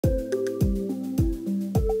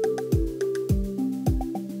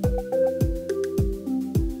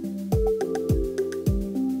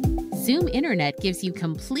Zoom Internet gives you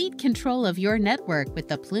complete control of your network with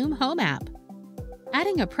the Plume Home app.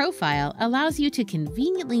 Adding a profile allows you to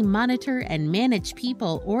conveniently monitor and manage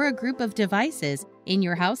people or a group of devices in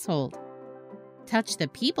your household. Touch the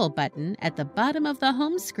People button at the bottom of the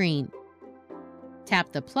home screen.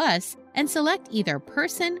 Tap the plus and select either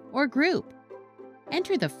person or group.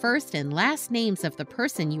 Enter the first and last names of the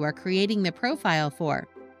person you are creating the profile for.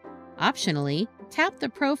 Optionally, tap the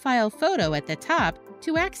profile photo at the top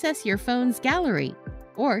to access your phone's gallery,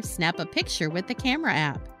 or snap a picture with the camera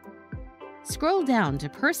app. Scroll down to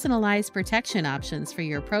personalize protection options for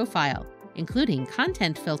your profile, including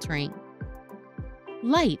content filtering.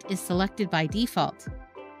 Light is selected by default.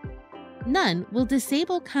 None will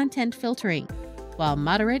disable content filtering, while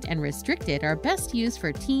moderate and restricted are best used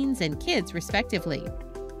for teens and kids respectively.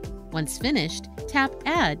 Once finished, tap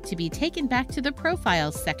Add to be taken back to the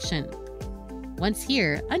Profiles section. Once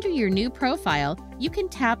here, under your new profile, you can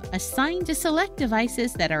tap Assign to select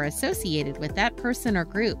devices that are associated with that person or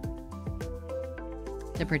group.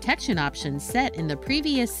 The protection options set in the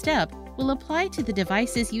previous step will apply to the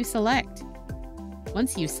devices you select.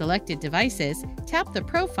 Once you've selected devices, tap the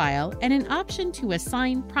profile and an option to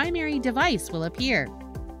assign primary device will appear.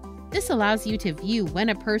 This allows you to view when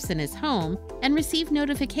a person is home and receive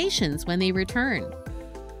notifications when they return.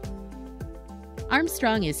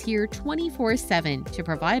 Armstrong is here 24/7 to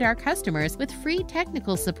provide our customers with free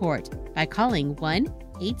technical support by calling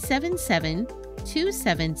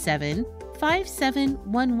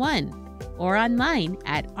 1-877-277-5711 or online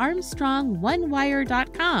at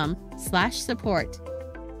armstrongonewire.com/support.